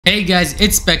Hey guys,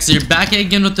 it's Spexr back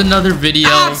again with another video.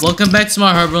 Welcome back to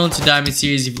my Valorant to Diamond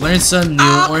series. If you learned something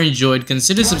new or enjoyed,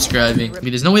 consider subscribing. I mean,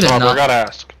 there's no way they're not. I gotta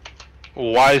ask,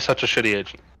 why such a shitty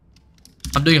agent?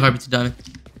 I'm doing Harvey to Diamond.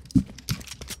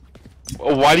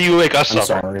 Why do you wake us up? I'm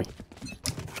sorry.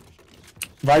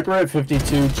 Viper at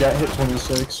 52, Jet hit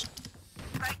 26.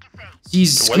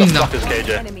 He's Where the screaming fuck now. is KJ?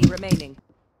 Enemy remaining.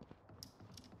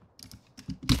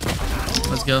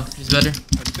 Let's go. He's better.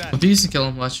 If he used to kill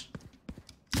him, watch.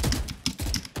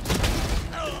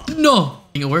 No!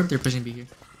 Think it worked? They're pushing B here.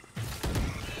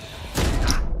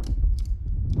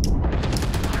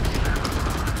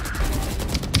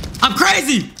 I'm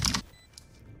crazy!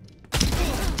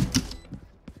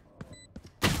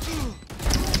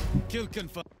 Kill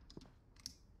confirmed.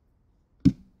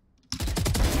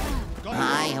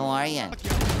 Hi, how are you?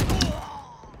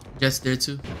 Jet's there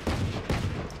too.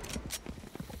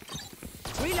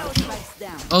 Reload spikes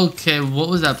down. Okay, what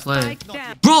was that play? Spike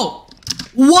down. Bro!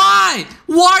 Why?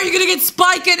 Why are you gonna get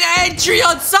spike and entry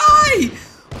outside?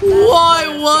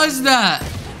 What was that?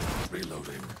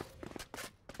 Reloading.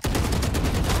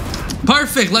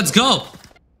 Perfect, let's go.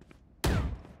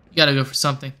 You gotta go for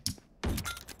something.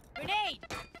 Grenade.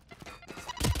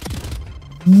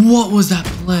 What was that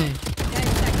play? 10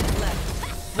 seconds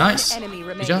left. Nice. Enemy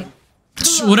Good job.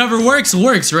 remaining. Whatever works,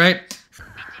 works, right?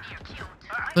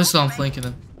 Let's go, I'm flanking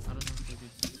them.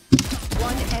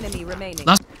 One enemy remaining.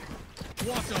 Last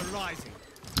Water rising.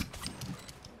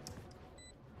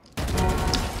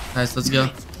 Nice, let's go.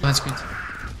 Blind screen.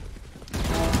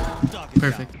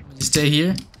 Perfect. Just stay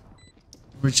here.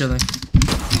 We're chilling.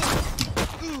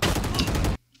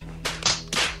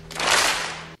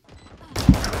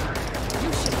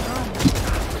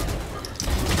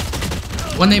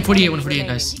 One 148,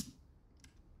 nice.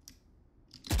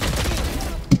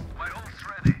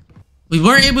 We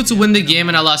weren't able to win the game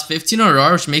and I lost 15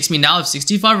 RR, which makes me now have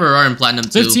 65 RR in Platinum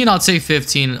 2. 15, I'll take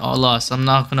 15 loss. I'm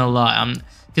not gonna lie.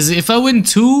 Because if I win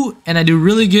 2 and I do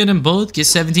really good in both, get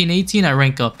 17, 18, I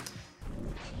rank up.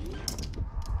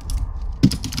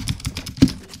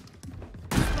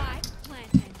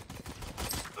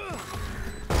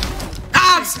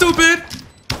 Ah, I'm stupid!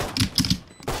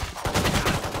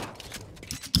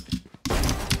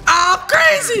 I'm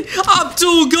crazy! I'm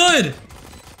too good!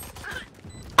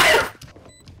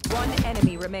 One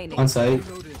enemy remaining. On site.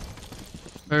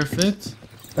 Perfect.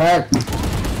 Back.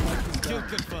 Kill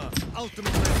confirmed.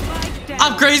 Ultimate ready. Spike down.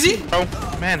 I'm crazy!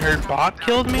 Oh man, her bot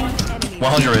killed me. Enemy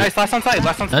 100. Nice, last on site,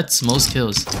 last on site. That's most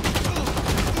kills.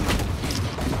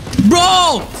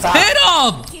 Bro! Stop. Hit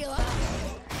him!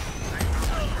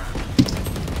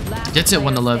 Last Gets it player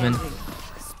 111. standing.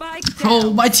 Spike Bro,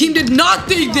 down. my team did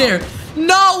nothing there!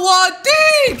 Not one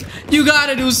thing! You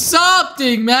gotta do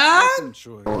something, man!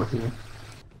 Over here.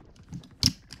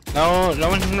 No, no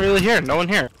one really here. No one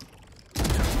here.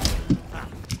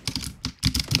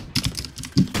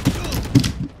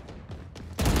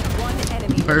 One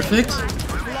enemy Perfect.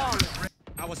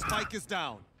 Our spike is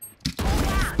down.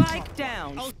 remaining. Spike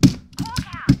down. One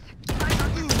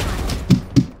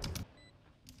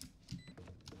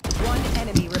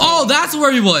enemy remaining. Oh, that's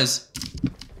where he was!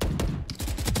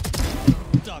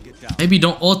 Target down. Maybe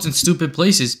don't ult in stupid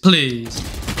places, please.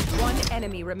 One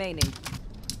enemy remaining.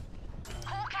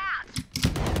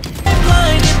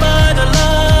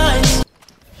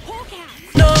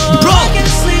 Bro!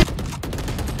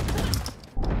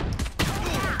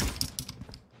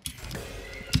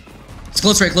 It's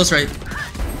close right, close right.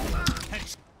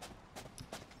 Last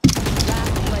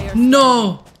player.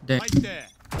 No! Dang. Right there.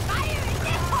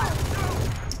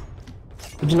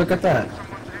 Would you look at that?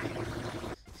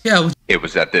 Yeah, would It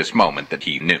was at this moment that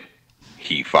he knew.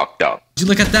 He fucked up. you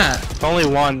look at that? Only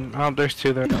one. Oh, there's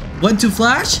two there. Went to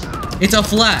flash? It's a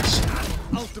flash.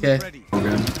 Ultimate Okay. ready.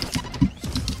 Okay.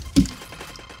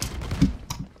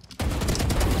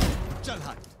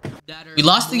 Jalhat. We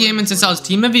lost the game, and since I was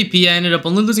team MVP, I ended up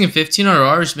only losing 15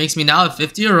 RR, which makes me now at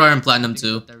 50 RR in Platinum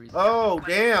 2. Oh,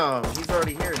 damn. He's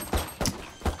already here.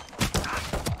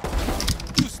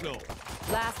 Too slow.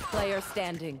 Last player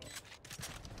standing.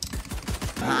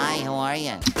 Hi, how are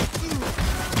you?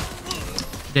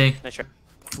 Dang.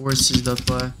 Forces the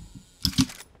play.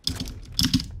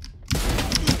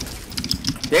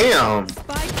 Damn.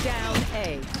 Spike down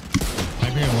A.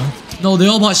 No, they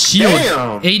all bought shield.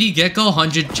 Damn. 80 Gecko,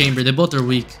 100 Chamber. They both are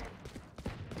weak.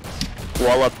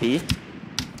 Wall up P.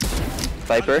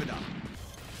 Viper.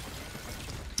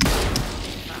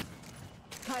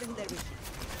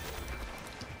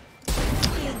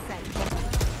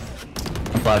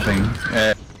 Flashing.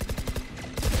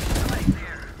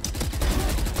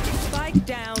 Spike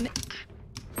down.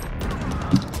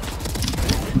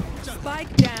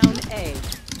 Spike down A.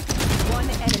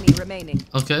 remaining.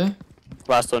 Okay.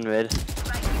 Last one mid.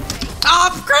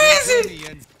 I'm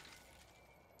crazy!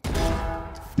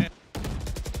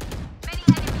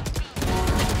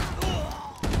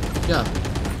 Yeah.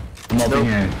 I'm up in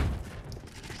here.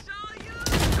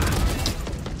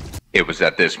 It was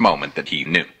at this moment that he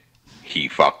knew. He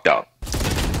fucked up.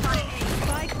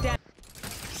 Spike down.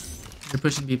 They're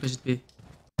pushing B, pushing B.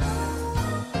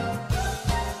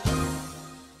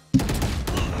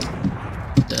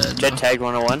 Dead. Jet tag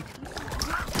 101.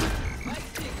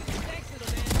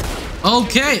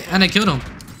 Okay, and I killed him.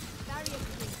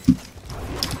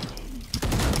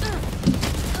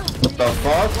 What the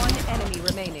fuck? One enemy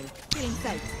remaining.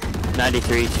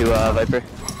 93 to Viper.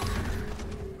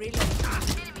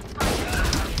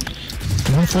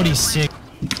 146.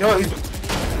 Yo, he's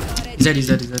He's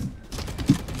dead.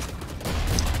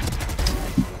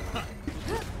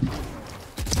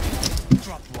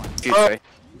 Shoot, sorry.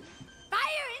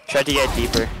 Try to get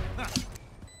deeper.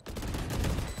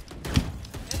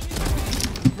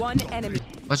 One enemy.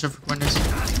 Watch out for corners.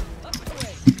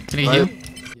 Can I heal?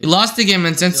 We lost the game,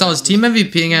 and since I was team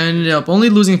MVP, I ended up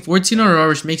only losing 14 RR,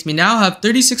 which makes me now have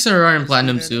 36 RR in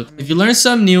Platinum 2. If you learned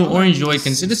something new or enjoyed,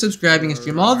 consider subscribing and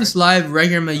stream all of this live right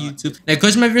here on my YouTube. And I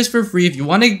coach my viewers for free. If you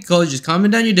want to get code, just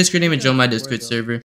comment down your Discord name and join my Discord server.